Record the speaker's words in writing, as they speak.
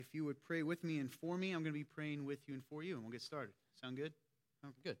If you would pray with me and for me, I'm going to be praying with you and for you, and we'll get started. Sound good? Oh,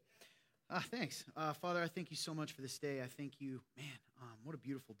 good. Thanks. Father, I thank you so much for this day. I thank you, what a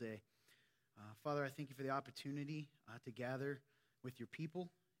beautiful day. Father, I thank you for the opportunity to gather with your people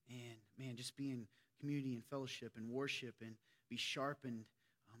and, just be in community and fellowship and worship and be sharpened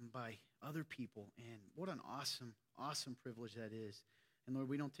by other people. And what an awesome, awesome privilege that is. And Lord,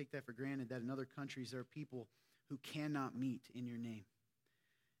 we don't take that for granted that in other countries there are people who cannot meet in your name.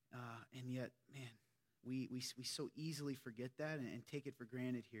 And yet, we so easily forget that and take it for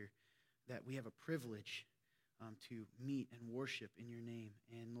granted here that we have a privilege to meet and worship in your name.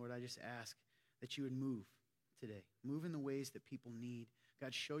 And Lord, I just ask that you would move today. Move in the ways that people need.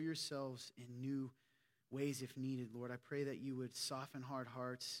 God, show yourselves in new ways if needed. Lord, I pray that you would soften hard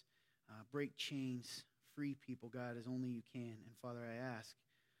hearts, break chains, free people, God, as only you can. And Father, I ask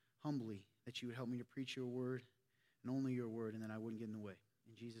humbly that you would help me to preach your word and only your word, and that I wouldn't get in the way.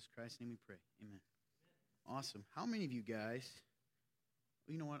 In Jesus Christ's name we pray. Amen. Awesome. How many of you guys,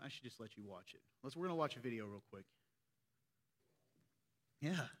 you know what, I should just let you watch it. We're going to watch a video real quick.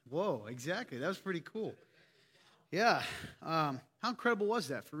 Yeah. Whoa, exactly. That was pretty cool. Yeah. How incredible was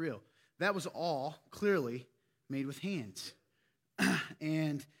that, for real? That was all clearly made with hands.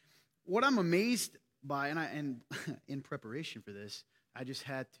 And what I'm amazed by, and in preparation for this, I just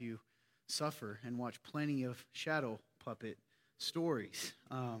had to suffer and watch plenty of shadow puppet stories.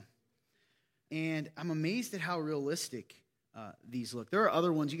 And I'm amazed at how realistic these look. There are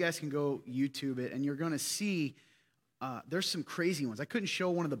other ones. You guys can go YouTube it, and you're going to see there's some crazy ones. I couldn't show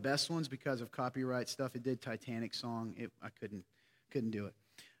one of the best ones because of copyright stuff. It did Titanic song. I couldn't do it.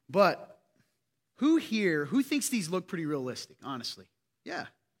 But who thinks these look pretty realistic, honestly? Yeah,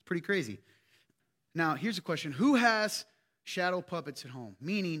 it's pretty crazy. Now, here's a question. Who has shadow puppets at home?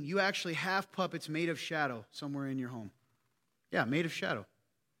 Meaning you actually have puppets made of shadow somewhere in your home. Yeah, made of shadow.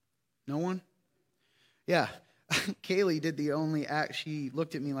 No one? Yeah. Kaylee did the only act. She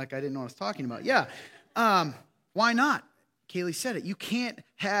looked at me like I didn't know what I was talking about. Yeah. Why not? Kaylee said it. You can't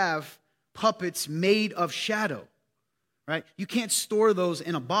have puppets made of shadow, right? You can't store those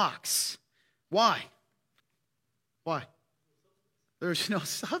in a box. Why? Why? There's no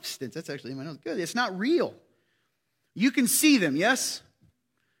substance. That's actually in my nose. Good. It's not real. You can see them, yes?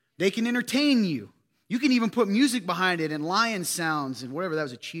 They can entertain you. You can even put music behind it and lion sounds and whatever. That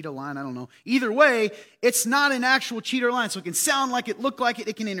was a cheetah lion. I don't know. Either way, it's not an actual cheetah or lion. So it can sound like it, look like it.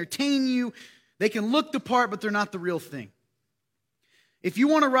 It can entertain you. They can look the part, but they're not the real thing. If you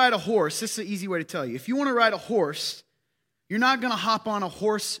want to ride a horse, this is an easy way to tell you. If you want to ride a horse, you're not going to hop on a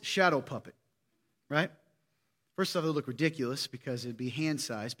horse shadow puppet, right? First off, it would look ridiculous because it'd be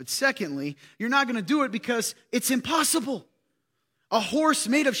hand-sized. But secondly, you're not going to do it because it's impossible. A horse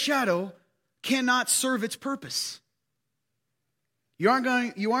made of shadow cannot serve its purpose. You aren't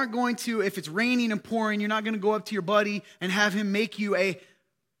going to, if it's raining and pouring, you're not going to go up to your buddy and have him make you a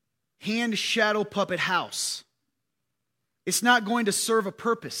hand shadow puppet house. It's not going to serve a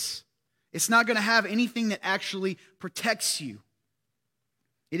purpose. It's not going to have anything that actually protects you.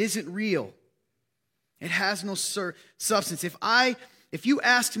 It isn't real. It has no substance. If you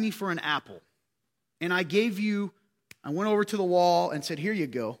asked me for an apple and I went over to the wall and said, here you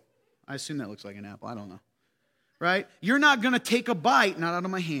go. I assume that looks like an apple. I don't know. Right? You're not going to take a bite, not out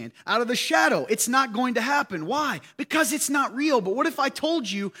of my hand, out of the shadow. It's not going to happen. Why? Because it's not real. But what if I told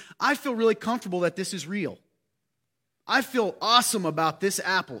you, I feel really comfortable that this is real? I feel awesome about this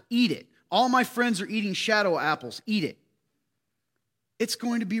apple. Eat it. All my friends are eating shadow apples. Eat it. It's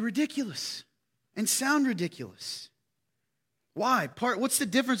going to be ridiculous and sound ridiculous. Why? What's the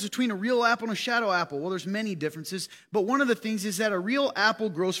difference between a real apple and a shadow apple? Well, there's many differences, but one of the things is that a real apple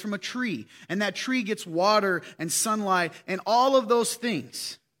grows from a tree, and that tree gets water and sunlight and all of those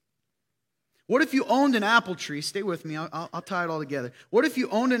things. What if you owned an apple tree? Stay with me, I'll tie it all together. What if you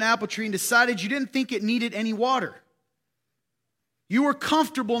owned an apple tree and decided you didn't think it needed any water? You were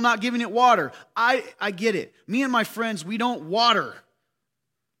comfortable not giving it water. I get it. Me and my friends, we don't water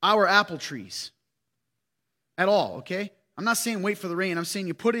our apple trees at all, okay? I'm not saying wait for the rain. I'm saying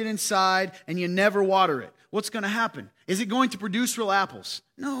you put it inside and you never water it. What's going to happen? Is it going to produce real apples?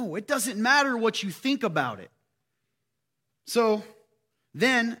 No, it doesn't matter what you think about it. So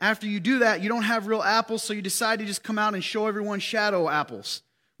then, after you do that, you don't have real apples, so you decide to just come out and show everyone shadow apples.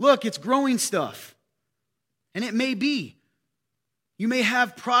 Look, it's growing stuff. And it may be. You may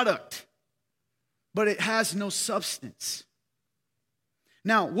have product, but it has no substance.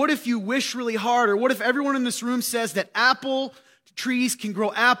 Now, what if you wish really hard, or what if everyone in this room says that apple trees can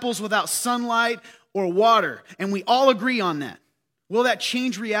grow apples without sunlight or water, and we all agree on that? Will that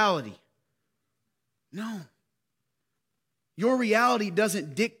change reality? No. Your reality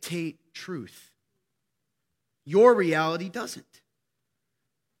doesn't dictate truth. Your reality doesn't.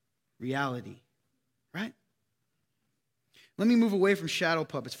 Reality, right? Let me move away from shadow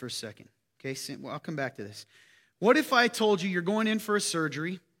puppets for a second. Okay, well, I'll come back to this. What if I told you you're going in for a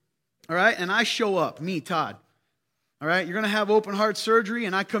surgery, all right, and I show up, me, Todd, all right, you're going to have open heart surgery,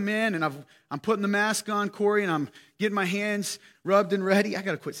 and I come in, and I'm putting the mask on, Corey, and I'm getting my hands rubbed and ready. I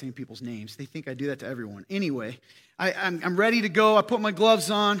got to quit saying people's names. They think I do that to everyone. Anyway, I'm ready to go. I put my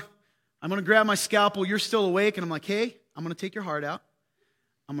gloves on. I'm going to grab my scalpel. You're still awake, and I'm like, hey, I'm going to take your heart out.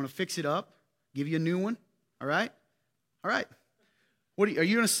 I'm going to fix it up, give you a new one, all right? All right. Are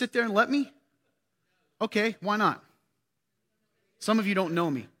you going to sit there and let me? Okay, why not? Some of you don't know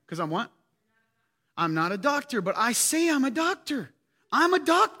me, because I'm what? I'm not a doctor, but I say I'm a doctor. I'm a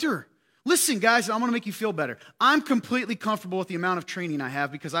doctor. Listen, guys, I'm going to make you feel better. I'm completely comfortable with the amount of training I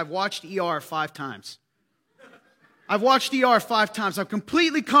have because I've watched ER 5 times. I've watched ER 5 times. I'm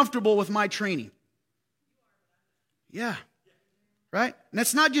completely comfortable with my training. Yeah. Right? And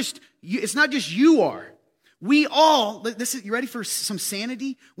it's not just you are. We all, you ready for some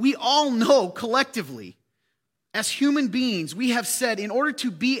sanity? We all know collectively, as human beings, we have said in order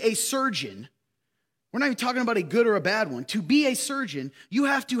to be a surgeon, we're not even talking about a good or a bad one. To be a surgeon, you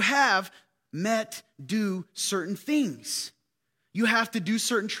have to do certain things. You have to do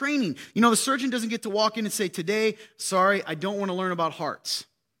certain training. You know, the surgeon doesn't get to walk in and say, today, sorry, I don't want to learn about hearts.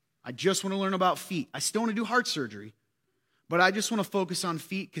 I just want to learn about feet. I still want to do heart surgery, but I just want to focus on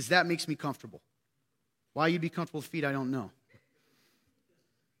feet because that makes me comfortable. Why you'd be comfortable with feet, I don't know.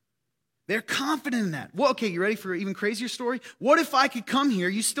 They're confident in that. Well, okay, you ready for an even crazier story? What if I could come here?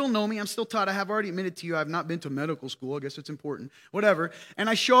 You still know me. I'm still Todd. I have already admitted to you I have not been to medical school. I guess it's important. Whatever. And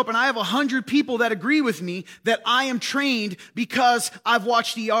I show up and I have 100 people that agree with me that I am trained because I've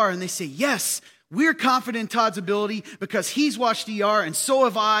watched ER. And they say, yes, we're confident in Todd's ability because he's watched ER and so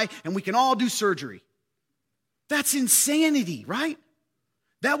have I, and we can all do surgery. That's insanity, right?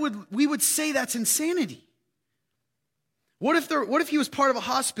 We would say that's insanity. What if he was part of a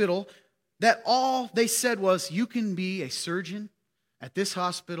hospital that all they said was, you can be a surgeon at this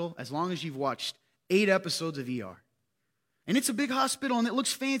hospital as long as you've watched 8 episodes of ER. And it's a big hospital and it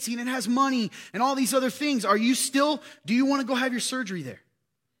looks fancy and it has money and all these other things. Do you want to go have your surgery there?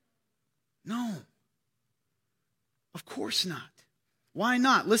 No. Of course not. Why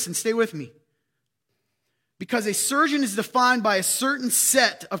not? Listen, stay with me. Because a surgeon is defined by a certain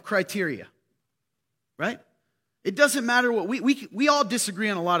set of criteria, right? It doesn't matter what we all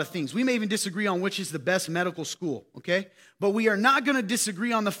disagree on a lot of things. We may even disagree on which is the best medical school, okay? But we are not going to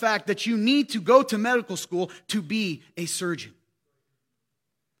disagree on the fact that you need to go to medical school to be a surgeon.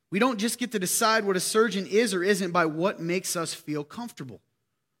 We don't just get to decide what a surgeon is or isn't by what makes us feel comfortable.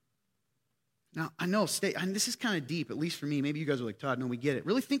 Now, I know, this is kind of deep, at least for me. Maybe you guys are like, Todd, no, we get it.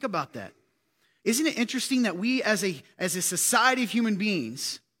 Really think about that. Isn't it interesting that we as a society of human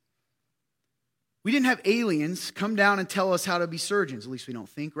beings, we didn't have aliens come down and tell us how to be surgeons. At least we don't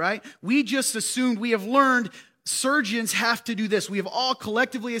think, right? We just assumed, we have learned surgeons have to do this. We have all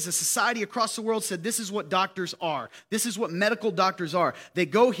collectively as a society across the world said this is what doctors are. This is what medical doctors are. They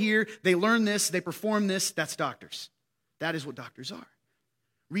go here, they learn this, they perform this. That's doctors. That is what doctors are.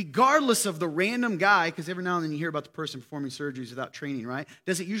 Regardless of the random guy, because every now and then you hear about the person performing surgeries without training, right?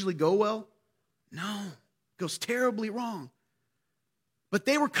 Does it usually go well? No. It goes terribly wrong. But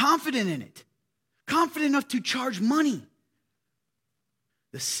they were confident in it. Confident enough to charge money.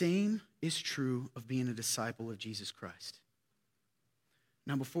 The same is true of being a disciple of Jesus Christ.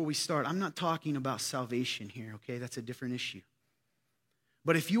 Now, before we start, I'm not talking about salvation here, okay? That's a different issue.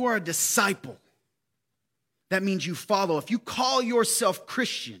 But if you are a disciple, that means you follow. If you call yourself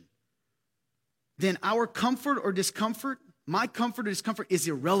Christian, then our comfort or discomfort, my comfort or discomfort is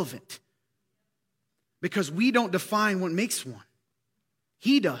irrelevant. Because we don't define what makes one.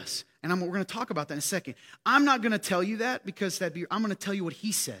 He does. And we're going to talk about that in a second. I'm not going to tell you that because I'm going to tell you what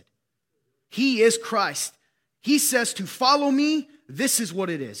he said. He is Christ. He says to follow me, this is what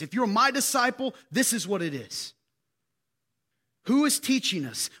it is. If you're my disciple, this is what it is. Who is teaching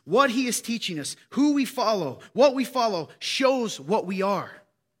us? What he is teaching us? Who we follow? What we follow shows what we are.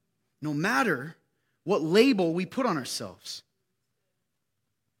 No matter what label we put on ourselves.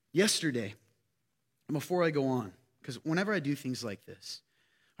 Yesterday, and before I go on, because whenever I do things like this,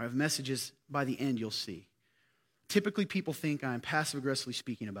 I have messages by the end you'll see. Typically people think I'm passive-aggressively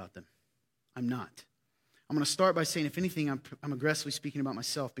speaking about them. I'm not. I'm going to start by saying, if anything, I'm aggressively speaking about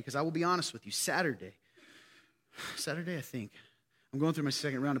myself because I will be honest with you. Saturday, I think. I'm going through my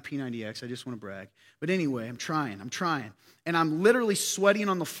second round of P90X. I just want to brag. But anyway, I'm trying. And I'm literally sweating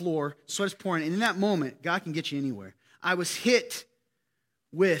on the floor. Sweat is pouring. And in that moment, God can get you anywhere. I was hit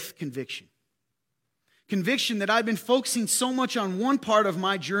with conviction. Conviction that I'd been focusing so much on one part of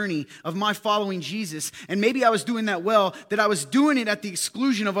my journey, of my following Jesus, and maybe I was doing that well, that I was doing it at the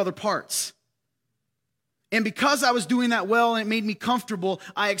exclusion of other parts. And because I was doing that well and it made me comfortable,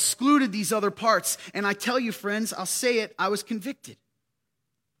 I excluded these other parts. And I tell you, friends, I'll say it, I was convicted.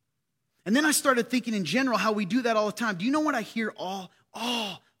 And then I started thinking in general how we do that all the time. Do you know what I hear all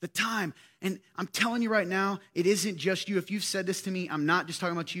the time? And I'm telling you right now, it isn't just you. If you've said this to me, I'm not just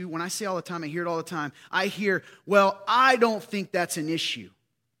talking about you. When I say all the time, I hear it all the time. I hear, well, I don't think that's an issue.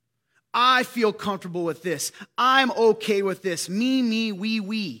 I feel comfortable with this. I'm okay with this. Me,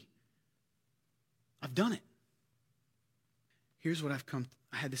 we. I've done it. Here's what I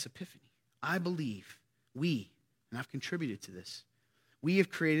had this epiphany. I believe and I've contributed to this, we have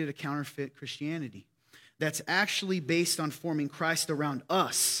created a counterfeit Christianity that's actually based on forming Christ around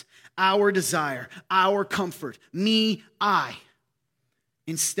us, our desire, our comfort, me, I,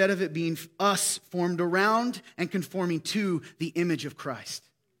 instead of it being us formed around and conforming to the image of Christ.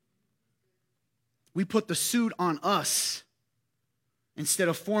 We put the suit on us instead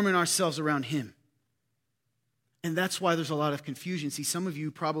of forming ourselves around him. And that's why there's a lot of confusion. See, some of you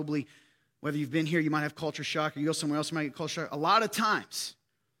probably, whether you've been here, you might have culture shock, or you go somewhere else, you might get culture shock. A lot of times,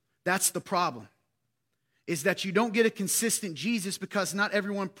 that's the problem, is that you don't get a consistent Jesus because not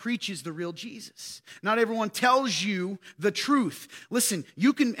everyone preaches the real Jesus. Not everyone tells you the truth. Listen,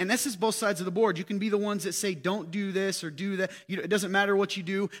 you can, and this is both sides of the board, you can be the ones that say, don't do this or do that. It doesn't matter what you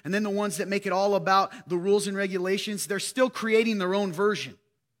do. And then the ones that make it all about the rules and regulations, they're still creating their own version.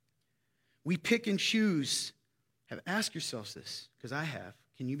 We pick and choose. Ask yourselves this, because I have.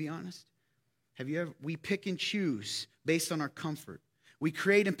 Can you be honest? We pick and choose based on our comfort. We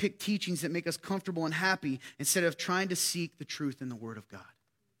create and pick teachings that make us comfortable and happy instead of trying to seek the truth in the Word of God.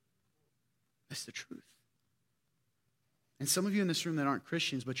 That's the truth. And some of you in this room that aren't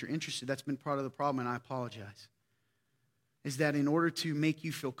Christians, but you're interested, that's been part of the problem, and I apologize, is that in order to make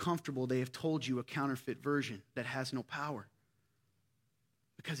you feel comfortable, they have told you a counterfeit version that has no power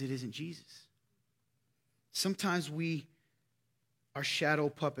because it isn't Jesus. Sometimes we are shadow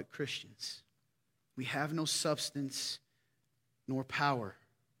puppet Christians. We have no substance nor power.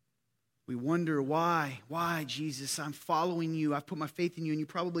 We wonder why, Jesus, I'm following you. I've put my faith in you and you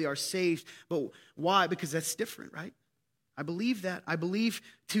probably are saved. But why? Because that's different, right? I believe that. I believe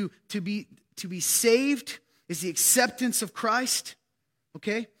to be saved is the acceptance of Christ.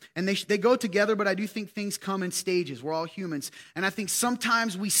 Okay? And they go together, but I do think things come in stages. We're all humans. And I think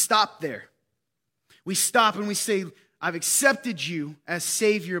sometimes we stop there. We stop and we say, I've accepted you as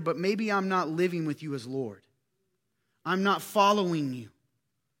Savior, but maybe I'm not living with you as Lord. I'm not following you.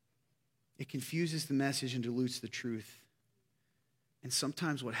 It confuses the message and dilutes the truth. And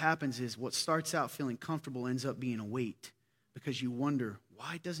sometimes what happens is what starts out feeling comfortable ends up being a weight because you wonder,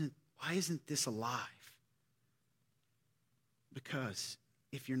 why isn't this alive? Because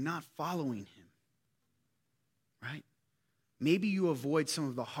if you're not following him, right? Maybe you avoid some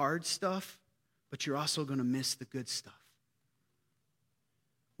of the hard stuff, but you're also going to miss the good stuff.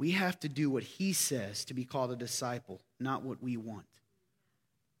 We have to do what he says to be called a disciple, not what we want.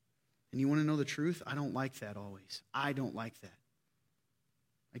 And you want to know the truth? I don't like that always. I don't like that.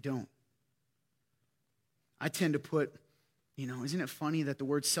 I don't. I tend to put, isn't it funny that the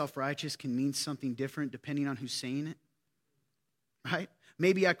word self-righteous can mean something different depending on who's saying it? Right?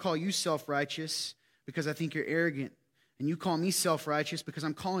 Maybe I call you self-righteous because I think you're arrogant, and you call me self-righteous because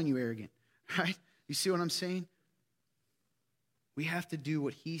I'm calling you arrogant. Right? You see what I'm saying? We have to do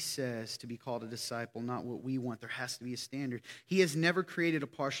what he says to be called a disciple, not what we want. There has to be a standard. He has never created a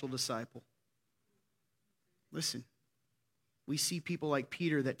partial disciple. Listen, we see people like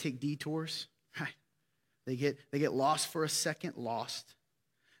Peter that take detours. Right? They get lost for a second, lost.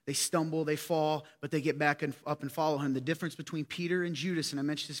 They stumble, they fall, but they get back up and follow him. The difference between Peter and Judas, and I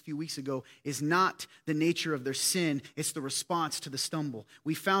mentioned this a few weeks ago, is not the nature of their sin. It's the response to the stumble.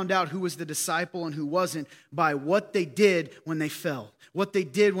 We found out who was the disciple and who wasn't by what they did when they fell, what they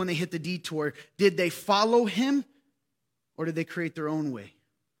did when they hit the detour. Did they follow him or did they create their own way?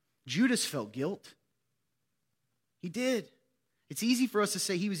 Judas felt guilt. He did. It's easy for us to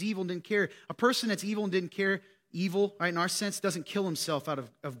say he was evil and didn't care. A person that's evil and didn't care, evil, right, in our sense, doesn't kill himself out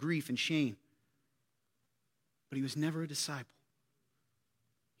of grief and shame. But he was never a disciple.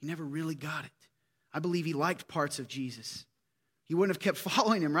 He never really got it. I believe he liked parts of Jesus. He wouldn't have kept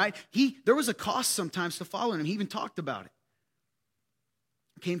following him, right? There was a cost sometimes to following him. He even talked about it.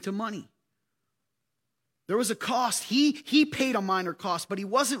 It came to money. There was a cost. He paid a minor cost, but he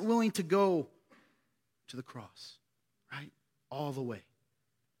wasn't willing to go to the cross, right? All the way.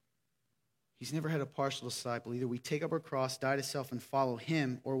 He's never had a partial disciple. Either we take up our cross, die to self, and follow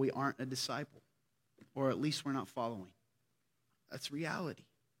him, or we aren't a disciple. Or at least we're not following. That's reality.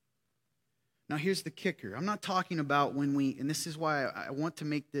 Now here's the kicker. I'm not talking about when we, and this is why I want to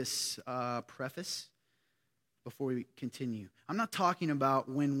make this preface before we continue. I'm not talking about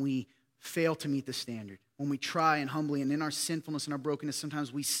when we fail to meet the standard. When we try and humbly, and in our sinfulness and our brokenness,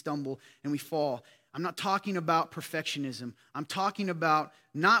 sometimes we stumble and we fall. I'm not talking about perfectionism. I'm talking about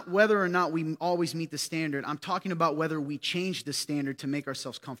not whether or not we always meet the standard. I'm talking about whether we change the standard to make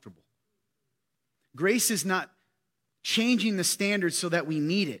ourselves comfortable. Grace is not changing the standard so that we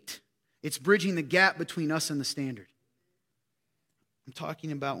meet it. It's bridging the gap between us and the standard. I'm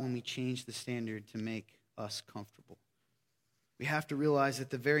talking about when we change the standard to make us comfortable. We have to realize that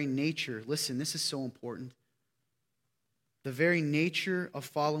the very nature, listen, this is so important. The very nature of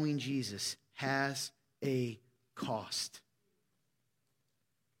following Jesus has a cost,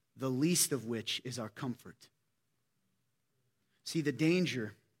 the least of which is our comfort. See, the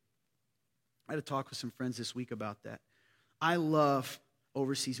danger, I had a talk with some friends this week about that. I love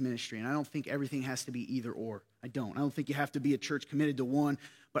overseas ministry, and I don't think everything has to be either or. I don't think you have to be a church committed to one,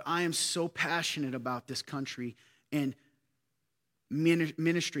 but I am so passionate about this country and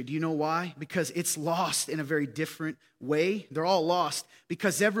ministry. Do you know why? Because it's lost in a very different way. They're all lost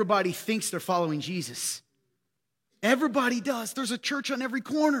because everybody thinks they're following Jesus. Everybody does. There's a church on every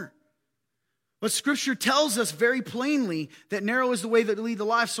corner. But Scripture tells us very plainly that narrow is the way that lead to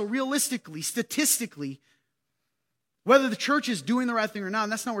life. So realistically, statistically, whether the church is doing the right thing or not,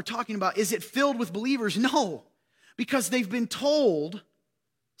 and that's not what we're talking about, is it filled with believers? No, because they've been told,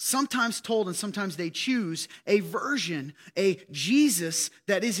 sometimes told and sometimes they choose, a version, a Jesus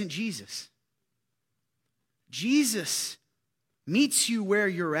that isn't Jesus. Jesus meets you where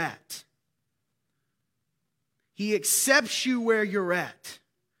you're at. He accepts you where you're at.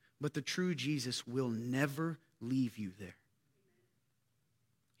 But the true Jesus will never leave you there.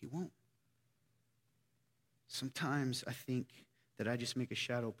 He won't. Sometimes I think that I just make a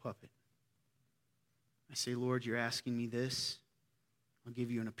shadow puppet. I say, Lord, you're asking me this. I'll give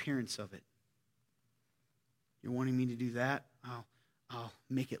you an appearance of it. You're wanting me to do that? I'll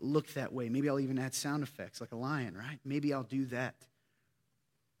make it look that way. Maybe I'll even add sound effects like a lion, right? Maybe I'll do that.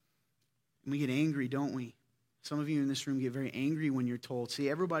 And we get angry, don't we? Some of you in this room get very angry when you're told. See,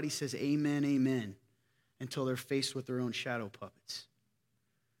 everybody says amen, amen, until they're faced with their own shadow puppets.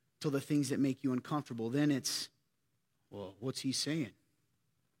 Until the things that make you uncomfortable. Then it's, well, what's he saying?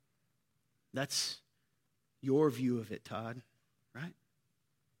 That's your view of it, Todd, right?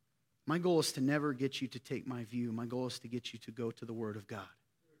 My goal is to never get you to take my view. My goal is to get you to go to the Word of God.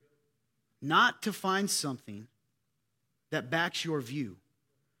 Not to find something that backs your view,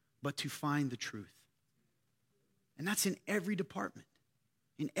 but to find the truth. And that's in every department,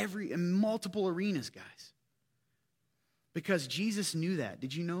 in multiple arenas, guys. Because Jesus knew that.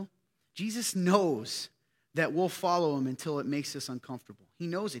 Did you know? Jesus knows that we'll follow him until it makes us uncomfortable. He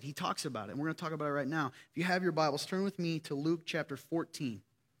knows it. He talks about it. And we're going to talk about it right now. If you have your Bibles, turn with me to Luke chapter 14.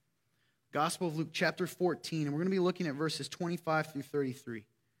 Gospel of Luke chapter 14. And we're going to be looking at verses 25 through 33.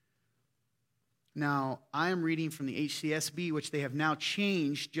 Now, I am reading from the HCSB, which they have now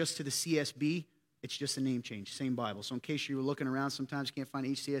changed just to the CSB. It's just a name change, same Bible. So in case you were looking around, sometimes you can't find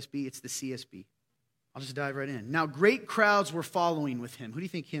HCSB, it's the CSB. I'll just dive right in. Now, great crowds were following with him. Who do you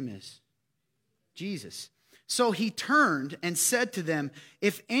think him is? Jesus. So he turned and said to them,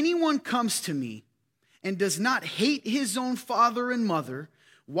 if anyone comes to me and does not hate his own father and mother,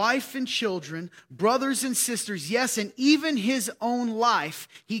 wife and children, brothers and sisters, yes, and even his own life,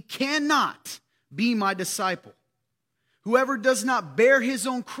 he cannot be my disciple. Whoever does not bear his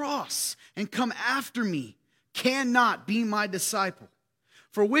own cross and come after me cannot be my disciple.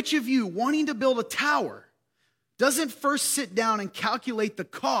 For which of you, wanting to build a tower, doesn't first sit down and calculate the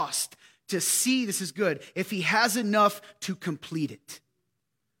cost to see, this is good, if he has enough to complete it?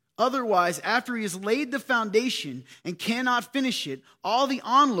 Otherwise, after he has laid the foundation and cannot finish it, all the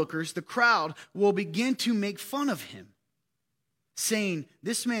onlookers, the crowd, will begin to make fun of him, saying,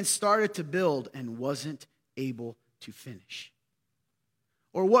 this man started to build and wasn't able to finish.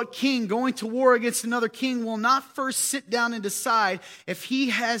 Or what king going to war against another king will not first sit down and decide if he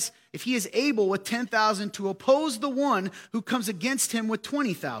is able with 10,000 to oppose the one who comes against him with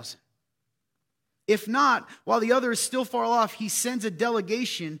 20,000? If not, while the other is still far off, he sends a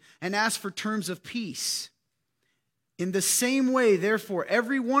delegation and asks for terms of peace. In the same way, therefore,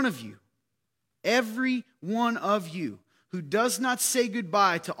 every one of you who does not say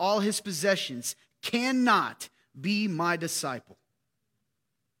goodbye to all his possessions cannot be my disciple.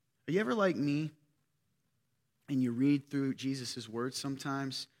 Are you ever like me and you read through Jesus' words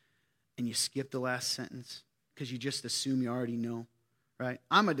sometimes and you skip the last sentence because you just assume you already know, right?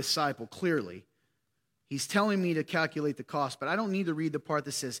 I'm a disciple, clearly. He's telling me to calculate the cost, but I don't need to read the part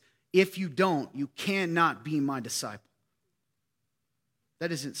that says, if you don't, you cannot be my disciple. That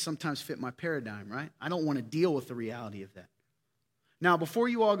doesn't sometimes fit my paradigm, right? I don't want to deal with the reality of that. Now, before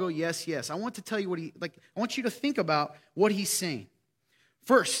you all go, yes, I want to tell you I want you to think about what he's saying.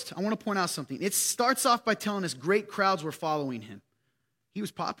 First, I want to point out something. It starts off by telling us great crowds were following him. He was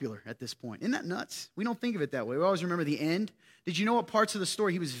popular at this point. Isn't that nuts? We don't think of it that way. We always remember the end. Did you know what parts of the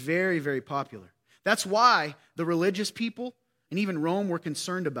story? He was very, very popular. That's why the religious people and even Rome were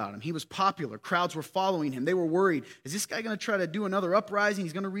concerned about him. He was popular. Crowds were following him. They were worried. Is this guy going to try to do another uprising?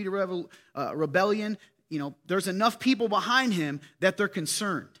 He's going to lead a rebellion. There's enough people behind him that they're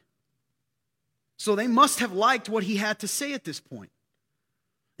concerned. So they must have liked what he had to say at this point.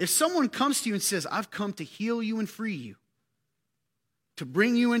 If someone comes to you and says, I've come to heal you and free you, to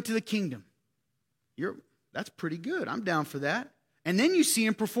bring you into the kingdom, that's pretty good. I'm down for that. And then you see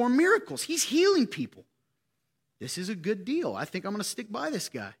him perform miracles. He's healing people. This is a good deal. I think I'm going to stick by this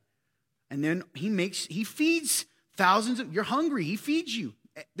guy. And then he feeds thousands you're hungry. He feeds you.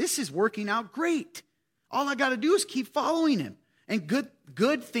 This is working out great. All I got to do is keep following him. And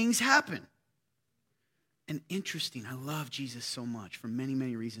good things happen. And interesting, I love Jesus so much for many,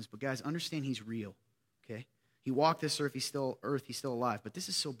 many reasons. But guys, understand he's real, okay? He walked this earth, he's still alive. But this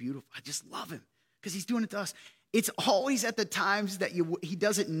is so beautiful. I just love him because he's doing it to us. It's always at the times that he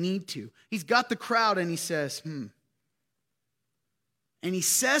doesn't need to. He's got the crowd and he says, And he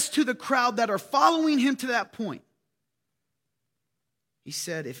says to the crowd that are following him to that point, he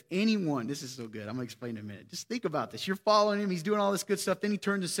said, if anyone, this is so good, I'm going to explain in a minute. Just think about this. You're following him. He's doing all this good stuff. Then he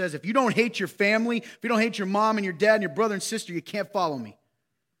turns and says, if you don't hate your family, if you don't hate your mom and your dad and your brother and sister, you can't follow me.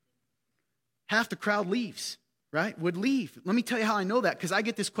 Half the crowd leaves, right? Would leave. Let me tell you how I know that, because I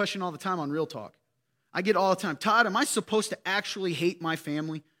get this question all the time on Real Talk. I get it all the time. Todd, am I supposed to actually hate my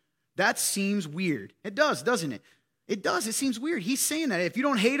family? That seems weird. It does, doesn't it? It does. It seems weird. He's saying that. If you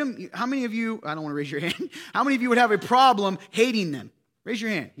don't hate them, how many of you, I don't want to raise your hand, how many of you would have a problem hating them? Raise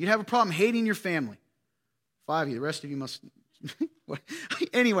your hand. You'd have a problem hating your family. 5 of you. The rest of you must.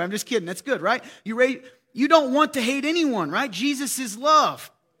 Anyway, I'm just kidding. That's good, right? You don't want to hate anyone, right? Jesus is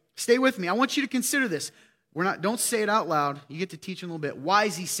love. Stay with me. I want you to consider this. Don't say it out loud. You get to teach a little bit. Why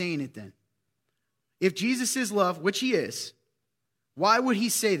is he saying it then? If Jesus is love, which he is, why would he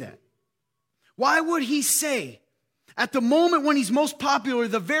say that? Why would he say, at the moment when he's most popular,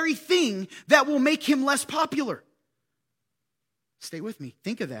 the very thing that will make him less popular? Stay with me.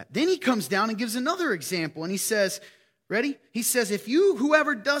 Think of that. Then he comes down and gives another example, and he says, ready? He says,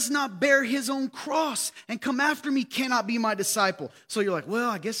 whoever does not bear his own cross and come after me cannot be my disciple. So you're like,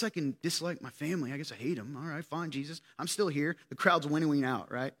 well, I guess I can dislike my family. I guess I hate them. All right, fine, Jesus. I'm still here. The crowd's winnowing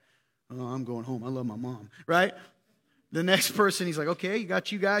out, right? Oh, I'm going home. I love my mom, right? The next person, he's like, okay, you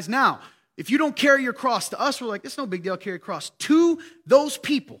got you guys. Now, if you don't carry your cross, to us, we're like, it's no big deal, carry a cross. To those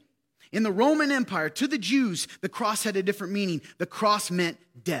people in the Roman Empire, to the Jews, the cross had a different meaning. The cross meant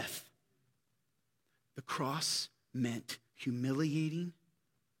death. The cross meant humiliating,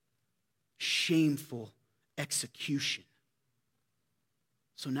 shameful execution.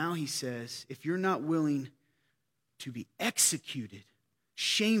 So now he says, if you're not willing to be executed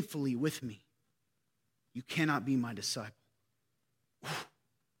shamefully with me, you cannot be my disciple. Whew.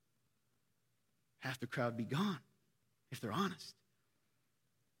 Half the crowd be gone, if they're honest.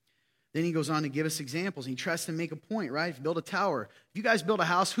 Then he goes on to give us examples, and he tries to make a point, right? If you build a tower, if you guys build a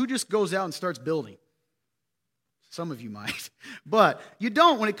house, who just goes out and starts building? Some of you might, but you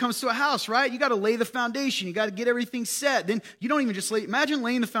don't when it comes to a house, right? You got to lay the foundation. You got to get everything set. Then you don't even just imagine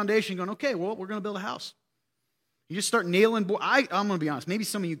laying the foundation going, okay, well, we're going to build a house. You just start nailing boards. I'm going to be honest. Maybe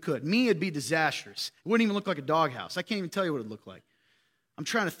some of you could. Me, it'd be disastrous. It wouldn't even look like a doghouse. I can't even tell you what it'd look like. I'm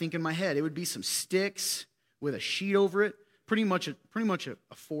trying to think in my head. It would be some sticks with a sheet over it, pretty much a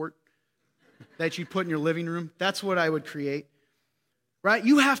fort that you put in your living room. That's what I would create, right?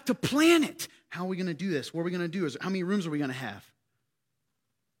 You have to plan it. How are we going to do this? What are we going to do? How many rooms are we going to have?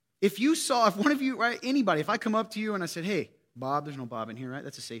 If one of you, right, anybody, if I come up to you and I said, hey, Bob, there's no Bob in here, right?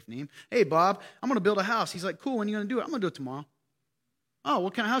 That's a safe name. Hey, Bob, I'm going to build a house. He's like, cool, when are you going to do it? I'm going to do it tomorrow. Oh,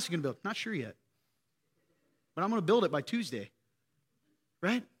 what kind of house are you going to build? Not sure yet. But I'm going to build it by Tuesday,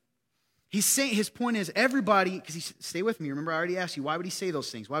 right? He's saying, his point is everybody, because stay with me. Remember, I already asked you, why would he say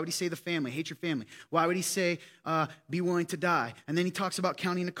those things? Why would he say the family, hate your family? Why would he say, be willing to die? And then he talks about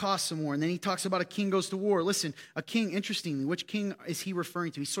counting the cost some more. And then he talks about a king goes to war. Listen, a king, interestingly, which king is he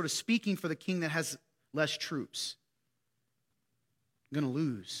referring to? He's sort of speaking for the king that has less troops. Going to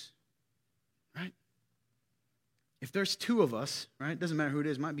lose, right? if there's two of us, right? It doesn't matter who it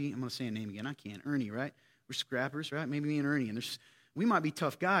is. Might be, I'm going to say a name again. I can't. Ernie, right? We're scrappers, right? Maybe me and Ernie. And we might be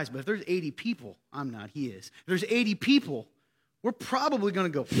tough guys, but if there's 80 people, I'm not, he is. If there's 80 people, we're probably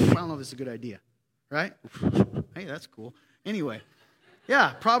going to go, I don't know if this is a good idea, right? Hey, that's cool. Anyway,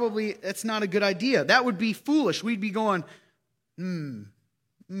 yeah, probably that's not a good idea. That would be foolish. We'd be going, you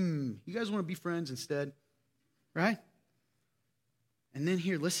guys want to be friends instead, right? And then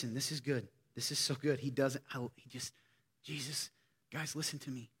here, listen, this is good. This is so good. Jesus, guys, listen to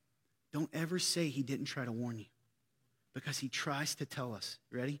me. Don't ever say he didn't try to warn you, because he tries to tell us.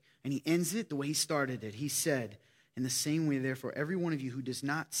 Ready? And he ends it the way he started it. He said, in the same way, therefore, every one of you who does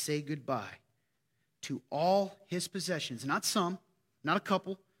not say goodbye to all his possessions, not some, not a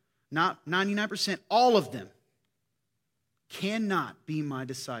couple, not 99%, all of them, cannot be my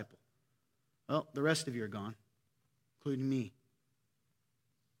disciple. Well, the rest of you are gone, including me.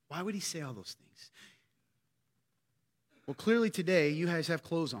 Why would he say all those things? Well, clearly today, you guys have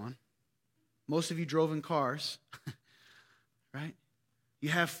clothes on. Most of you drove in cars, right? You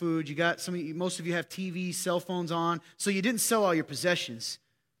have food. Most of you have TVs, cell phones on. So you didn't sell all your possessions,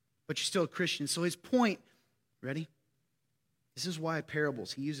 but you're still a Christian. So his point, ready? This is why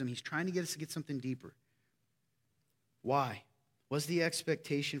parables, he used them. He's trying to get us to get something deeper. Why? Was the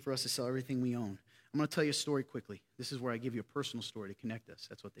expectation for us to sell everything we own? I'm going to tell you a story quickly. This is where I give you a personal story to connect us.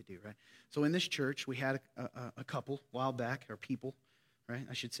 That's what they do, right? So in this church, we had a couple a while back, or people, right?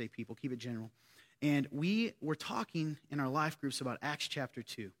 I should say people, keep it general. And we were talking in our life groups about Acts chapter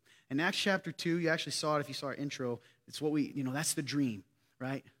 2. And Acts chapter 2, you actually saw it if you saw our intro. It's what that's the dream,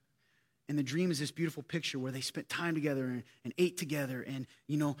 right? And the dream is this beautiful picture where they spent time together and ate together and,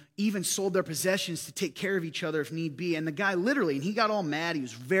 even sold their possessions to take care of each other if need be. And the guy literally, and he got all mad. He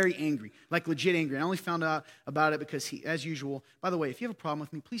was very angry, like legit angry. I only found out about it because he, as usual, by the way, if you have a problem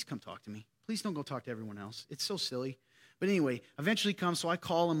with me, please come talk to me. Please don't go talk to everyone else. It's so silly. But anyway, eventually comes, so I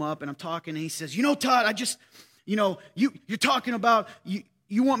call him up and I'm talking and he says, Todd, you're talking about,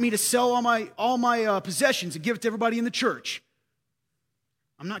 you want me to sell all my possessions and give it to everybody in the church.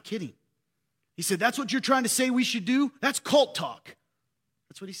 I'm not kidding. He said, that's what you're trying to say we should do? That's cult talk.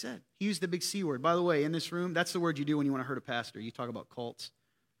 That's what he said. He used the big C word. By the way, in this room, that's the word you do when you want to hurt a pastor. You talk about cults,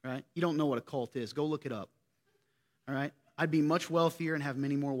 right? You don't know what a cult is. Go look it up, all right? I'd be much wealthier and have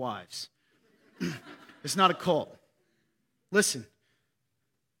many more wives. It's not a cult. Listen,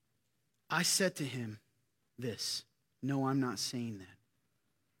 I said to him this. No, I'm not saying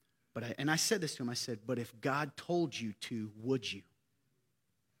that. And I said this to him. I said, but if God told you to, would you?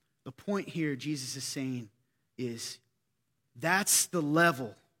 The point here Jesus is saying is that's the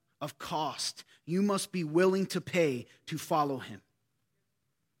level of cost you must be willing to pay to follow him.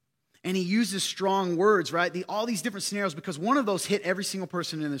 And he uses strong words, right? All these different scenarios, because one of those hit every single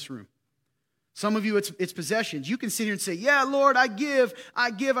person in this room. Some of you, it's possessions. You can sit here and say, yeah, Lord, I give.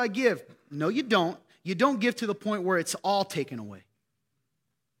 No, you don't. You don't give to the point where it's all taken away.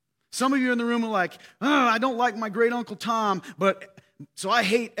 Some of you in the room are like, I don't like my great Uncle Tom, so I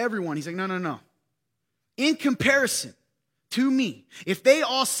hate everyone. He's like, no. In comparison to me, if they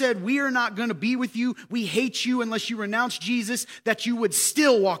all said, we are not going to be with you, we hate you unless you renounce Jesus, that you would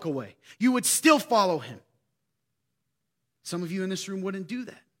still walk away. You would still follow him. Some of you in this room wouldn't do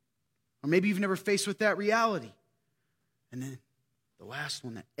that. Or maybe you've never faced with that reality. And then the last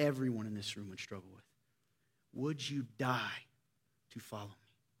one that everyone in this room would struggle with. Would you die to follow me?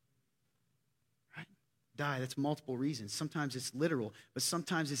 Right? Die, that's multiple reasons. Sometimes it's literal, but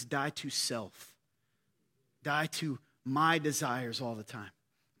sometimes it's die to self. Die to my desires all the time.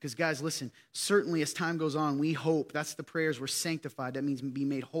 Because guys, listen, certainly as time goes on, we hope, that's the prayers, we're sanctified. That means be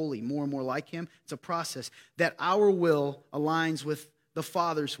made holy, more and more like him. It's a process that our will aligns with the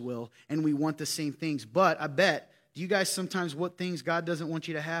Father's will, and we want the same things. But I bet, do you guys sometimes what things God doesn't want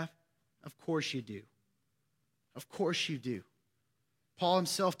you to have? Of course you do. Of course you do. Paul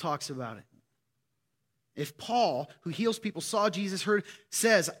himself talks about it. If Paul, who heals people, saw Jesus,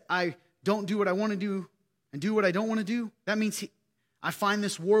 says, I don't do what I want to do and do what I don't want to do, that means I find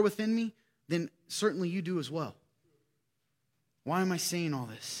this war within me, then certainly you do as well. Why am I saying all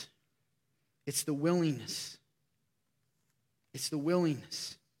this? It's the willingness. It's the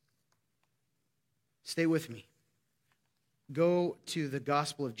willingness. Stay with me. Go to the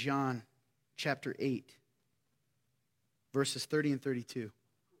Gospel of John, chapter 8, verses 30 and 32.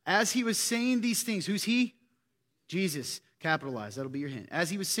 As he was saying these things, who's he? Jesus, capitalized. That'll be your hint. As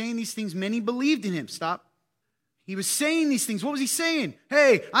he was saying these things, many believed in him. Stop. He was saying these things. What was he saying?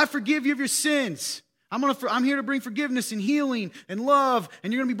 Hey, I forgive you of your sins. I'm here to bring forgiveness and healing and love,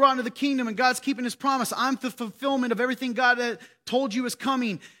 and you're going to be brought into the kingdom, and God's keeping his promise. I'm the fulfillment of everything God had told you is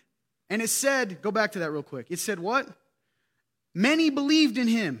coming. And it said, go back to that real quick. It said what? Many believed in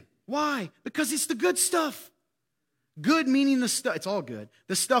him. Why? Because it's the good stuff. Good meaning the stuff, it's all good.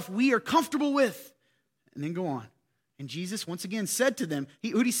 The stuff we are comfortable with. And then go on. And Jesus once again said to them,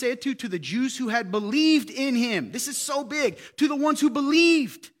 who did he say it to? To the Jews who had believed in him. This is so big. To the ones who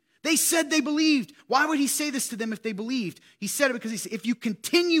believed. They said they believed. Why would he say this to them if they believed? He said it because he said, if you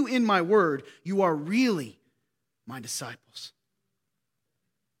continue in my word, you are really my disciples.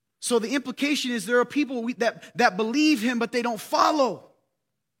 So the implication is there are people that believe him, but they don't follow.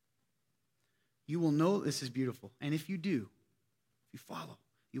 You will know, this is beautiful. And if you do, if you follow,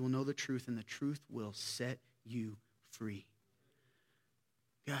 you will know the truth, and the truth will set you free.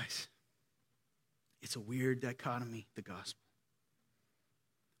 Guys, it's a weird dichotomy, the gospel.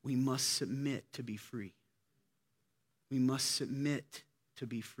 We must submit to be free. We must submit to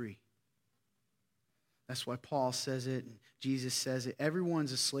be free. That's why Paul says it, and Jesus says it.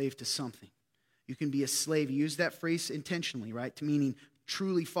 Everyone's a slave to something. You can be a slave. You use that phrase intentionally, right? To meaning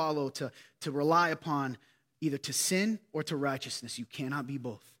truly follow, to rely upon either to sin or to righteousness. You cannot be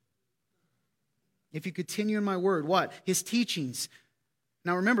both. If you continue in my word, what? His teachings.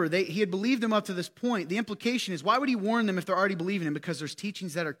 Now remember, he had believed them up to this point. The implication is, why would he warn them if they're already believing him? Because there's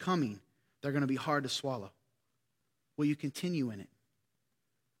teachings that are coming. They're going to be hard to swallow. Will you continue in it?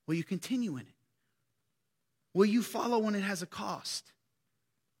 Will you continue in it? Will you follow when it has a cost?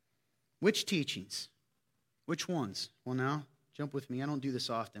 Which teachings? Which ones? Well, now, jump with me. I don't do this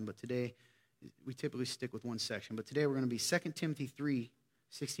often, but today, we typically stick with one section. But today we're going to be 2 Timothy 3,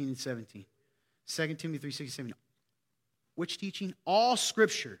 16 and 17. 2 Timothy 3, 16 and 17. Which teaching? All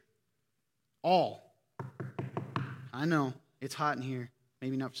Scripture. All. I know, it's hot in here.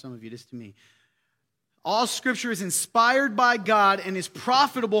 Maybe not for some of you, it is to me. All Scripture is inspired by God and is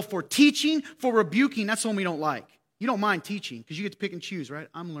profitable for teaching, for rebuking. That's the one we don't like. You don't mind teaching because you get to pick and choose, right?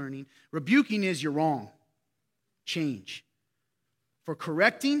 I'm learning. Rebuking is you're wrong. Change. For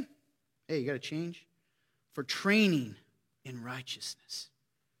correcting, hey, you got to change. For training in righteousness.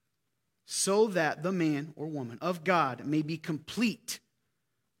 So that the man or woman of God may be complete,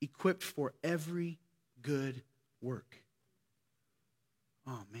 equipped for every good work.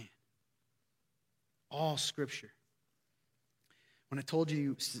 Oh, man. All Scripture. When I told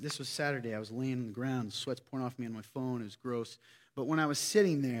you this was Saturday, I was laying on the ground, the sweat's pouring off me on my phone, it was gross. But when I was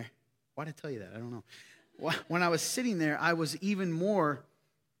sitting there, why did I tell you that? I don't know. When I was sitting there, I was even more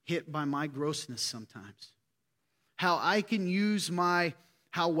hit by my grossness sometimes. How I can use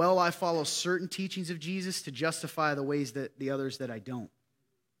how well I follow certain teachings of Jesus to justify the ways that the others that I don't.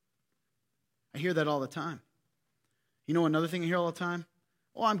 I hear that all the time. You know another thing I hear all the time?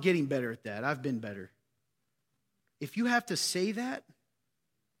 Oh, I'm getting better at that. I've been better. If you have to say that,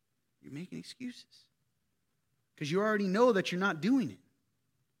 you're making excuses. Because you already know that you're not doing it.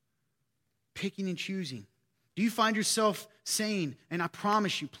 Picking and choosing. Do you find yourself saying, and I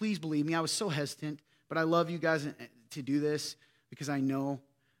promise you, please believe me, I was so hesitant, but I love you guys to do this because I know,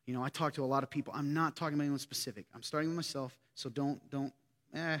 I talk to a lot of people. I'm not talking about anyone specific. I'm starting with myself, so don't,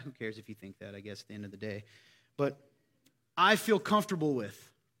 who cares if you think that, I guess, at the end of the day. But I feel comfortable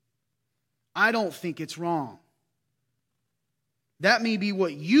with. I don't think it's wrong. That may be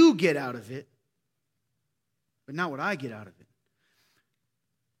what you get out of it, but not what I get out of it.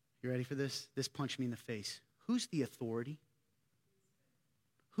 You ready for this? This punched me in the face. Who's the authority?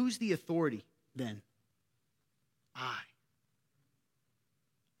 Who's the authority then?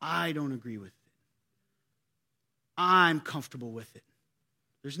 I don't agree with it. I'm comfortable with it.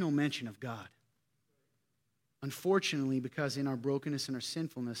 There's no mention of God. Unfortunately, because in our brokenness and our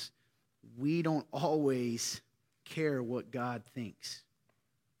sinfulness, we don't always care what God thinks.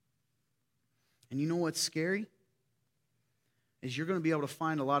 And you know what's scary? Is you're going to be able to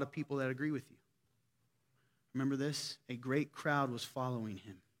find a lot of people that agree with you. Remember this? A great crowd was following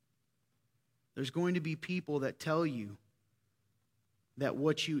him. There's going to be people that tell you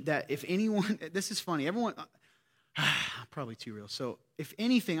that if anyone, this is funny, everyone, probably too real. So if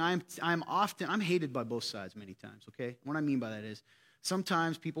anything, I'm hated by both sides many times, okay? What I mean by that is,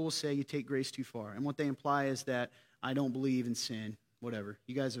 sometimes people will say you take grace too far. And what they imply is that I don't believe in sin, whatever.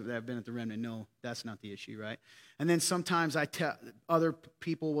 You guys that have been at the Remnant know that's not the issue, right? And then sometimes other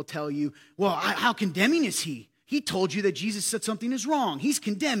people will tell you, well, how condemning is he? He told you that Jesus said something is wrong. He's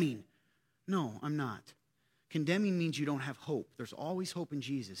condemning. No, I'm not. Condemning means you don't have hope. There's always hope in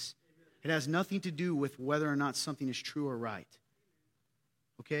Jesus. It has nothing to do with whether or not something is true or right.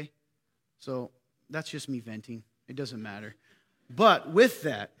 Okay? So that's just me venting. It doesn't matter. But with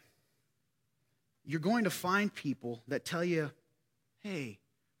that, you're going to find people that tell you, hey,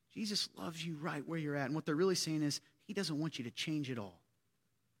 Jesus loves you right where you're at. And what they're really saying is, he doesn't want you to change at all.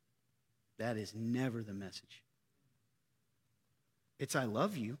 That is never the message. It's I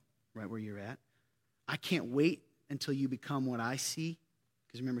love you right where you're at. I can't wait until you become what I see,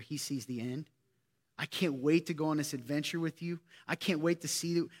 because remember, he sees the end. I can't wait to go on this adventure with you. I can't wait to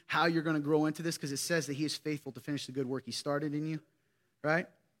see how you're going to grow into this, because it says that he is faithful to finish the good work he started in you, right?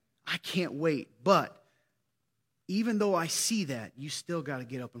 I can't wait. But even though I see that, you still got to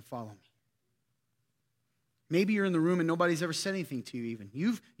get up and follow me. Maybe you're in the room and nobody's ever said anything to you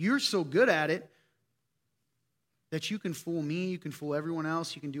even. You're so good at it that you can fool me, you can fool everyone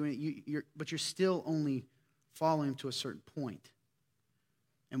else, you can do it, but you're still only following him to a certain point.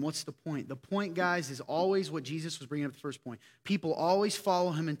 And what's the point? The point, guys, is always what Jesus was bringing up at the first point. People always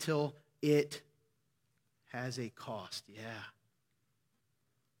follow him until it has a cost. Yeah.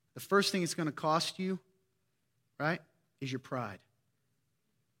 The first thing it's going to cost you, right, is your pride.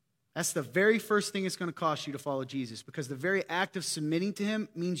 That's the very first thing it's going to cost you to follow Jesus, because the very act of submitting to him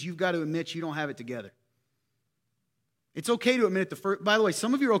means you've got to admit you don't have it together. It's okay to admit it the first. By the way,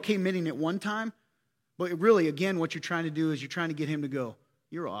 some of you are okay admitting it one time, but really, again, what you're trying to do is you're trying to get him to go,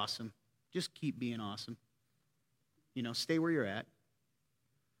 you're awesome. Just keep being awesome. Stay where you're at.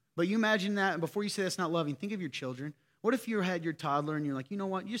 But you imagine that, and before you say that's not loving, think of your children. What if you had your toddler and you're like, you know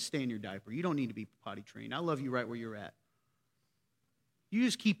what, you just stay in your diaper. You don't need to be potty trained. I love you right where you're at. You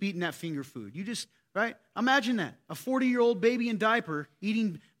just keep eating that finger food. You just, right? Imagine that. A 40-year-old baby in diaper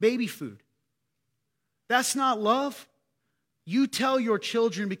eating baby food. That's not love. You tell your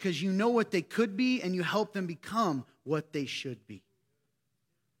children because you know what they could be, and you help them become what they should be.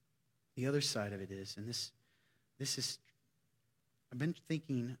 The other side of it is, and this is, I've been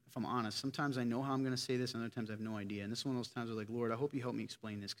thinking, if I'm honest, sometimes I know how I'm going to say this, and other times I have no idea. And this is one of those times where, like, Lord, I hope you help me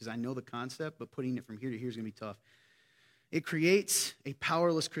explain this, because I know the concept, but putting it from here to here is going to be tough. It creates a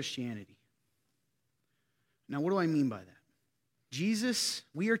powerless Christianity. Now, what do I mean by that? Jesus,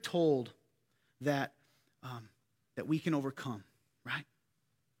 we are told that we can overcome, right?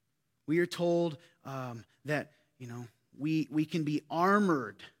 We are told that, we can be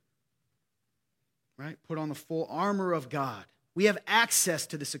armored, right? Put on the full armor of God. We have access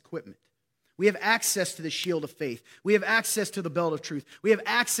to this equipment. We have access to the shield of faith. We have access to the belt of truth. We have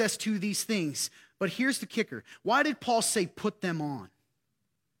access to these things. But here's the kicker. Why did Paul say put them on?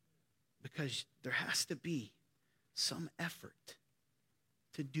 Because there has to be some effort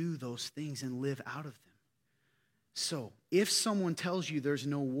to do those things and live out of them. So, if someone tells you there's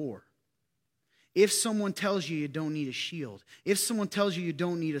no war, if someone tells you you don't need a shield, if someone tells you you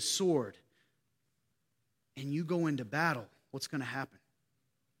don't need a sword, and you go into battle, what's going to happen?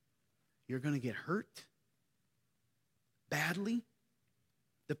 You're going to get hurt badly.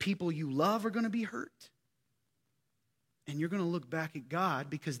 The people you love are going to be hurt. And you're going to look back at God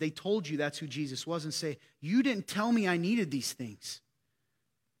because they told you that's who Jesus was and say, you didn't tell me I needed these things.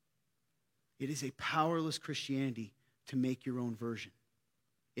 It is a powerless Christianity to make your own version.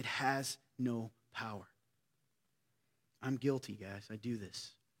 It has no power. I'm guilty, guys. I do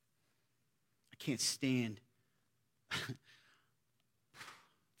this. I can't stand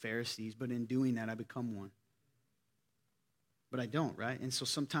Pharisees, but in doing that, I become one. But I don't, right? And so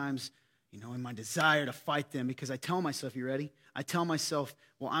sometimes, in my desire to fight them, because I tell myself, you ready? I tell myself,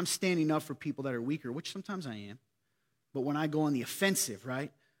 well, I'm standing up for people that are weaker, which sometimes I am. But when I go on the offensive,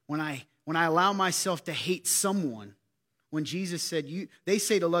 right? When I allow myself to hate someone, when Jesus said, they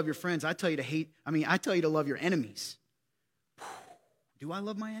say to love your friends, I tell you to love your enemies. Do I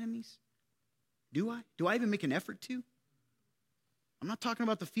love my enemies? Do I? Do I even make an effort to? I'm not talking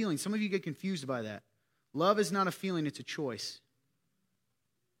about the feeling. Some of you get confused by that. Love is not a feeling, it's a choice.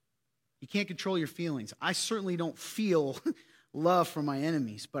 You can't control your feelings. I certainly don't feel love for my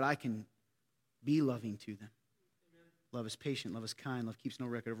enemies, but I can be loving to them. Amen. Love is patient, love is kind, love keeps no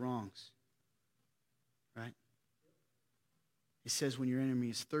record of wrongs. Right? It says when your enemy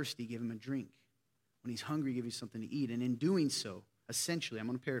is thirsty, give him a drink. When he's hungry, give him something to eat. And in doing so, essentially, I'm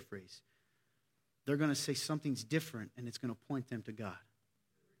going to paraphrase, they're going to say something's different, and it's going to point them to God.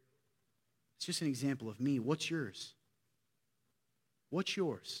 It's just an example of me. What's yours? What's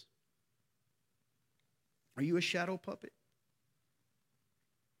yours? Are you a shadow puppet?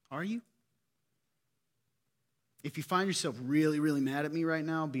 Are you? If you find yourself really, really mad at me right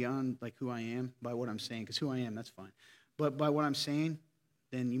now, beyond like who I am, by what I'm saying, because who I am, that's fine. But by what I'm saying,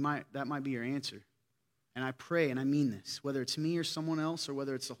 then that might be your answer. And I pray, and I mean this, whether it's me or someone else, or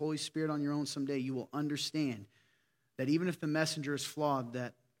whether it's the Holy Spirit on your own someday, you will understand that even if the messenger is flawed,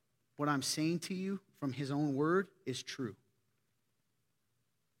 that what I'm saying to you from his own word is true.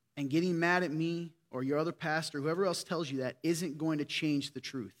 And getting mad at me or your other pastor, whoever else tells you that, isn't going to change the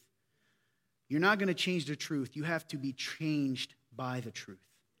truth. You're not going to change the truth. You have to be changed by the truth.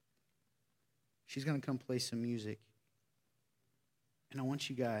 She's going to come play some music. And I want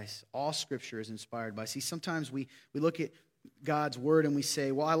you guys, all Scripture is inspired by. See, sometimes we look at God's Word and we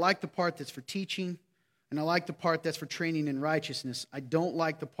say, well, I like the part that's for teaching, and I like the part that's for training in righteousness. I don't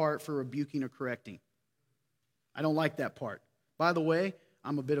like the part for rebuking or correcting. I don't like that part. By the way,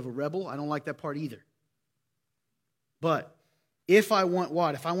 I'm a bit of a rebel. I don't like that part either. But if I want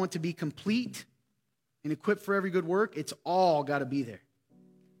what? If I want to be complete and equipped for every good work, it's all got to be there.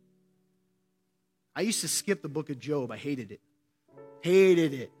 I used to skip the book of Job. I hated it.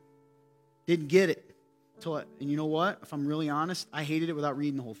 Hated it. Didn't get it. And you know what? If I'm really honest, I hated it without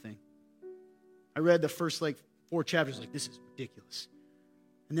reading the whole thing. I read the first 4 chapters, this is ridiculous.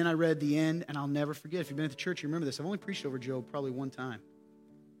 And then I read the end, and I'll never forget. If you've been at the church, you remember this. I've only preached over Job probably one time.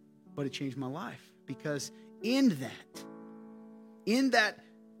 But it changed my life. Because in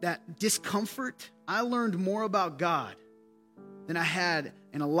that discomfort, I learned more about God than I had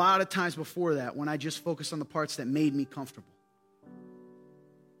in a lot of times before that when I just focused on the parts that made me comfortable.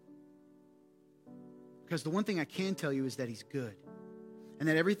 Because the one thing I can tell you is that He's good. And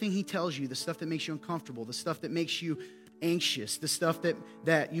that everything He tells you, the stuff that makes you uncomfortable, the stuff that makes you anxious, the stuff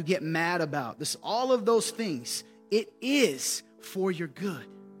that you get mad about, all of those things, it is for your good.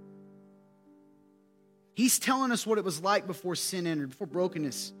 He's telling us what it was like before sin entered, before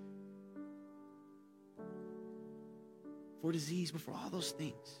brokenness, before disease, before all those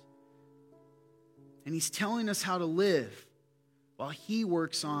things. And He's telling us how to live while He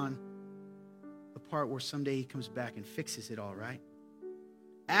works on the part where someday He comes back and fixes it all, right?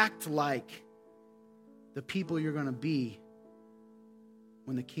 Act like the people you're going to be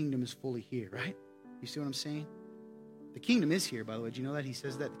when the kingdom is fully here, right? You see what I'm saying? The kingdom is here, by the way. Do you know that? He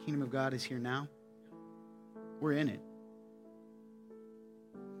says that the kingdom of God is here now. We're in it.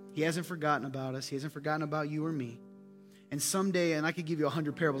 He hasn't forgotten about us. He hasn't forgotten about you or me. And someday, and I could give you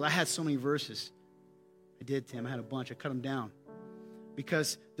 100 parables. I had so many verses. I did, Tim. I had a bunch. I cut them down.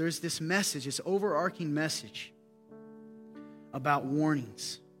 Because there's this message, this overarching message about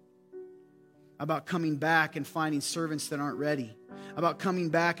warnings, about coming back and finding servants that aren't ready, about coming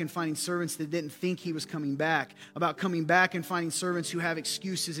back and finding servants that didn't think He was coming back, about coming back and finding servants who have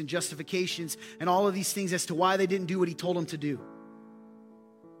excuses and justifications and all of these things as to why they didn't do what He told them to do.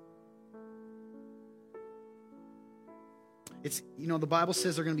 It's, the Bible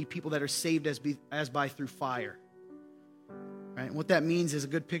says there are going to be people that are saved as by through fire. Right? And what that means is a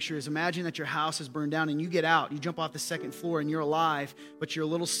good picture is imagine that your house is burned down and you get out, you jump off the second floor and you're alive, but you're a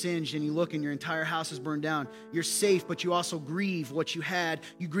little singed and you look and your entire house is burned down. You're safe, but you also grieve what you had.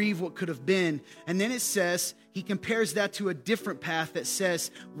 You grieve what could have been. And then it says, He compares that to a different path that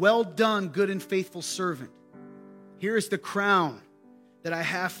says, well done, good and faithful servant. Here is the crown that I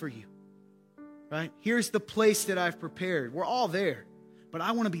have for you. Right? Here's the place that I've prepared. We're all there, but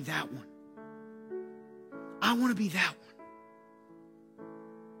I want to be that one. I want to be that one.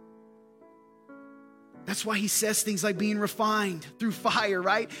 That's why He says things like being refined through fire,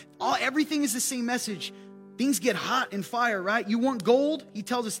 right? Everything is the same message. Things get hot in fire, right? You want gold? He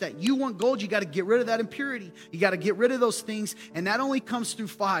tells us that. You want gold, you got to get rid of that impurity. You got to get rid of those things, and that only comes through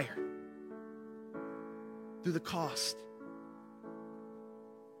fire, through the cost.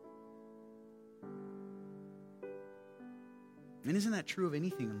 And isn't that true of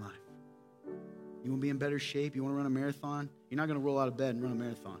anything in life? You want to be in better shape? You want to run a marathon? You're not going to roll out of bed and run a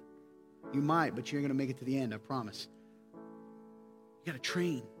marathon. You might, but you're going to make it to the end, I promise. You got to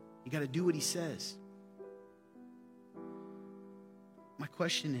train. You got to do what He says. My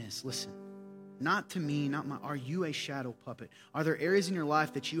question is, listen, not to me, are you a shadow puppet? Are there areas in your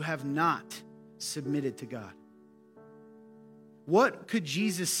life that you have not submitted to God? What could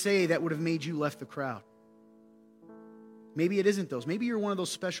Jesus say that would have made you left the crowd? Maybe it isn't those. Maybe you're one of those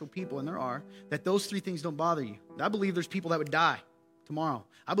special people, and there are, that those 3 things don't bother you. I believe there's people that would die tomorrow.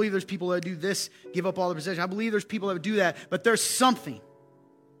 I believe there's people that would do this, give up all their possessions. I believe there's people that would do that, but there's something.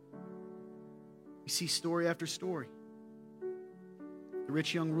 We see story after story. The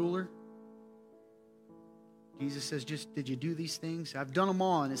rich young ruler, Jesus says, did you do these things? I've done them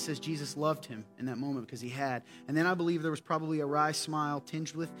all. And it says Jesus loved him in that moment because He had. And then I believe there was probably a wry smile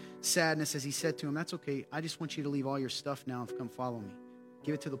tinged with sadness as He said to him, that's okay. I just want you to leave all your stuff now and come follow me.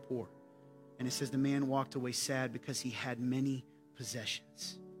 Give it to the poor. And it says the man walked away sad because he had many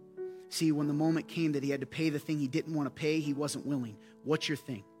possessions. See, when the moment came that he had to pay the thing he didn't want to pay, he wasn't willing. What's your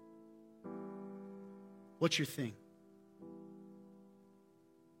thing? What's your thing?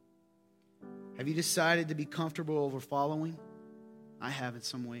 Have you decided to be comfortable over following? I have in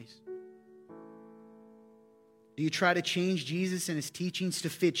some ways. Do you try to change Jesus and His teachings to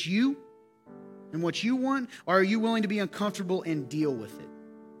fit you and what you want? Or are you willing to be uncomfortable and deal with it?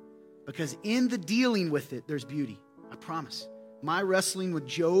 Because in the dealing with it, there's beauty. I promise. My wrestling with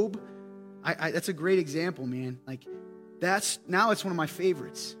Job, that's a great example, man. Like, now it's one of my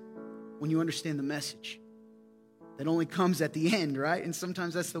favorites when you understand the message. That only comes at the end, right? And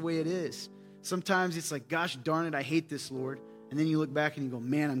sometimes that's the way it is. Sometimes it's like, gosh darn it, I hate this, Lord. And then you look back and you go,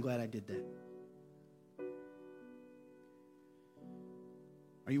 man, I'm glad I did that.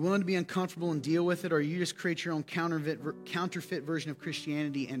 Are you willing to be uncomfortable and deal with it, or you just create your own counterfeit version of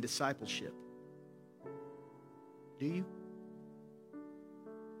Christianity and discipleship? Do you?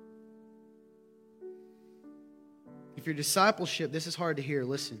 If your discipleship, this is hard to hear,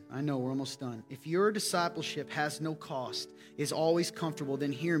 listen, I know we're almost done. If your discipleship has no cost, is always comfortable,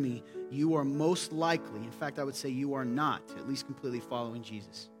 then hear me, you are most likely, in fact, I would say you are not, at least completely following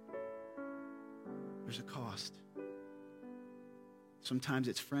Jesus. There's a cost. Sometimes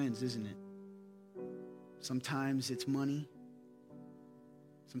it's friends, isn't it? Sometimes it's money.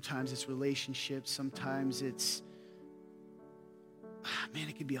 Sometimes it's relationships. Sometimes it's, man,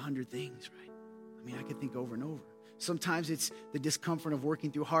 it could be 100 things, right? I mean, I could think over and over. Sometimes it's the discomfort of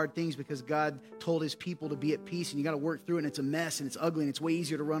working through hard things because God told his people to be at peace, and you got to work through it, and it's a mess, and it's ugly, and it's way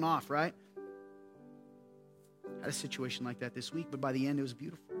easier to run off, right? I had a situation like that this week, but by the end it was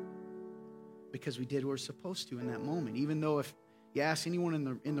beautiful because we did what we were supposed to in that moment. Even though if you ask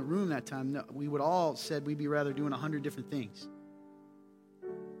anyone in the room that time, no, we would all said we'd be rather doing 100 different things.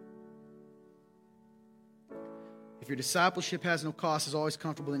 If your discipleship has no cost, is always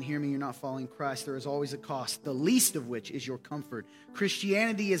comfortable, then hear me, you're not following Christ. There is always a cost, the least of which is your comfort.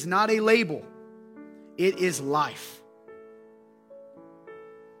 Christianity is not a label. It is life.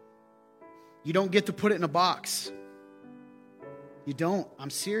 You don't get to put it in a box. You don't. I'm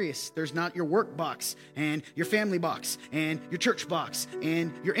serious. There's not your work box and your family box and your church box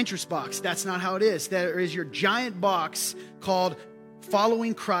and your interest box. That's not how it is. There is your giant box called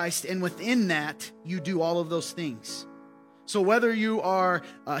following Christ, and within that, you do all of those things. So whether you are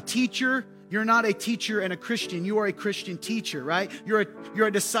a teacher, you're not a teacher and a Christian. You are a Christian teacher, right? You're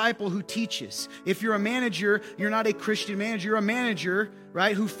a disciple who teaches. If you're a manager, you're not a Christian manager. You're a manager,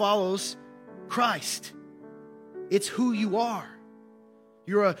 right, who follows Christ. It's who you are.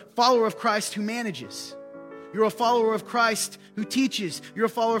 You're a follower of Christ who manages. You're a follower of Christ who teaches. You're a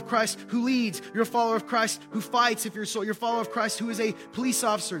follower of Christ who leads. You're a follower of Christ who fights. If you're a follower of Christ who is a police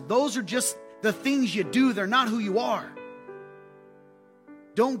officer. Those are just the things you do. They're not who you are.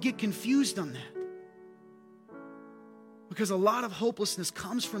 Don't get confused on that. Because a lot of hopelessness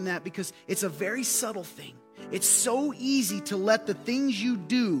comes from that, because it's a very subtle thing. It's so easy to let the things you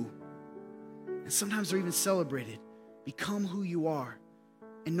do, and sometimes they're even celebrated, become who you are.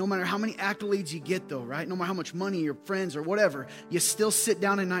 And no matter how many accolades you get, though, right? No matter how much money, your friends or whatever, you still sit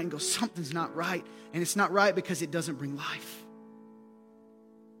down at night and go, something's not right. And it's not right because it doesn't bring life.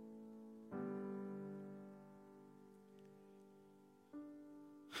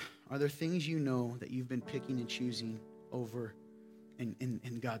 Are there things you know that you've been picking and choosing over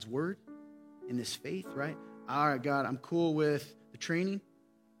in God's word, in this faith, right? All right, God, I'm cool with the training,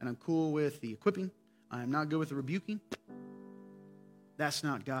 and I'm cool with the equipping. I'm not good with the rebuking. That's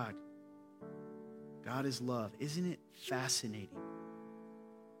not God. God is love. Isn't it fascinating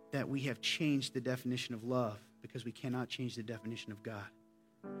that we have changed the definition of love because we cannot change the definition of God?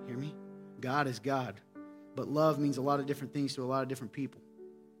 Hear me? God is God, but love means a lot of different things to a lot of different people.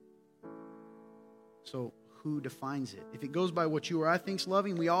 So who defines it? If it goes by what you or I think's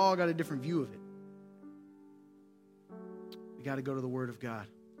loving, we all got a different view of it. We got to go to the Word of God.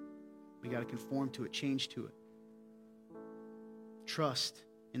 We got to conform to it, change to it. Trust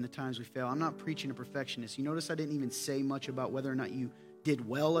in the times we fail. I'm not preaching a perfectionist. You notice I didn't even say much about whether or not you did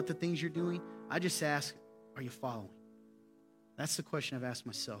well at the things you're doing. I just asked, are you following? That's the question I've asked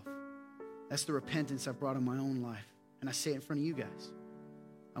myself. That's the repentance I've brought in my own life. And I say it in front of you guys.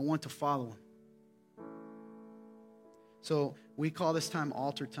 I want to follow Him. So we call this time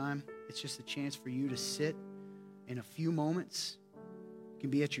altar time. It's just a chance for you to sit in a few moments. It can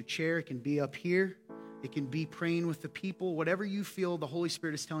be at your chair. It can be up here. It can be praying with the people. Whatever you feel the Holy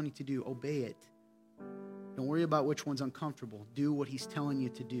Spirit is telling you to do, obey it. Don't worry about which one's uncomfortable. Do what He's telling you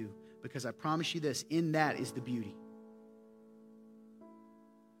to do. Because I promise you this, in that is the beauty.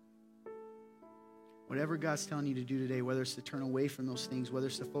 Whatever God's telling you to do today, whether it's to turn away from those things, whether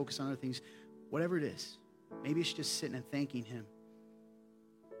it's to focus on other things, whatever it is, maybe it's just sitting and thanking Him.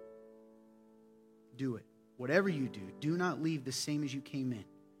 Do it. Whatever you do, do not leave the same as you came in.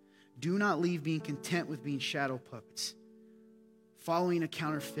 Do not leave being content with being shadow puppets, following a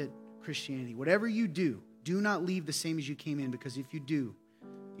counterfeit Christianity. Whatever you do, do not leave the same as you came in, because if you do,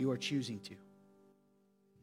 you are choosing to.